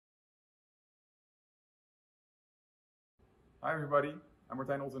Hi everybody, I'm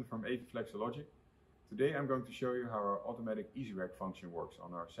Martijn Otten from Flexologic. Today I'm going to show you how our automatic EasyReg function works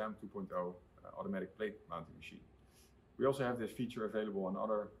on our SAM 2.0 automatic plate mounting machine. We also have this feature available on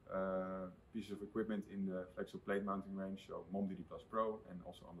other pieces of equipment in the Flexo plate mounting range, so MomDD Plus Pro, and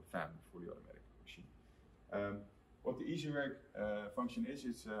also on the FAM, fully automatic machine. What the EasyReg function is,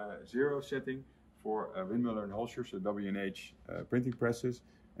 it's a zero setting for windmiller and Holscher, so W&H printing presses.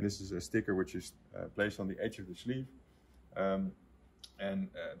 And this is a sticker which is placed on the edge of the sleeve.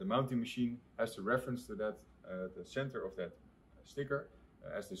 The mounting machine has to reference to that, the center of that sticker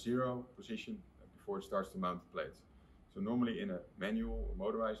as the zero position before it starts to mount the plates. So normally in a manual or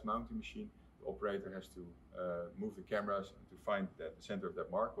motorized mounting machine, the operator has to move the cameras to find the center of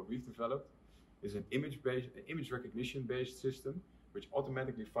that mark. What we've developed is an image recognition based system which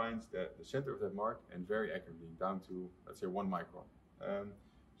automatically finds the center of that mark and very accurately down to, let's say, 1 micron.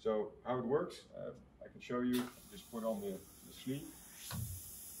 So how it works, I can show you. Just put on the sleeve.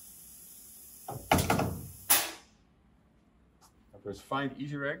 I press Find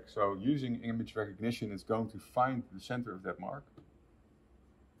EasyReg. So using image recognition, it's going to find the center of that mark.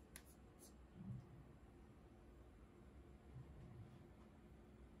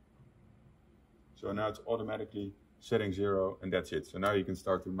 So now it's automatically setting 0, and that's it. So now you can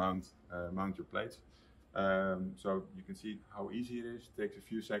start to mount your plates. So you can see how easy it is. It takes a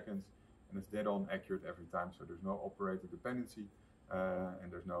few seconds and it's dead on accurate every time. So there's no operator dependency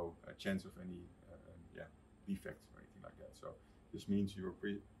and there's no chance of any defects or anything like that. So this means your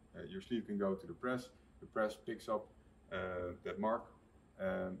sleeve can go to the press picks up that mark,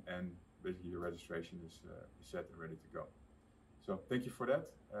 and basically your registration is set and ready to go. So thank you for that.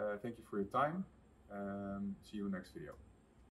 Thank you for your time. See you in the next video.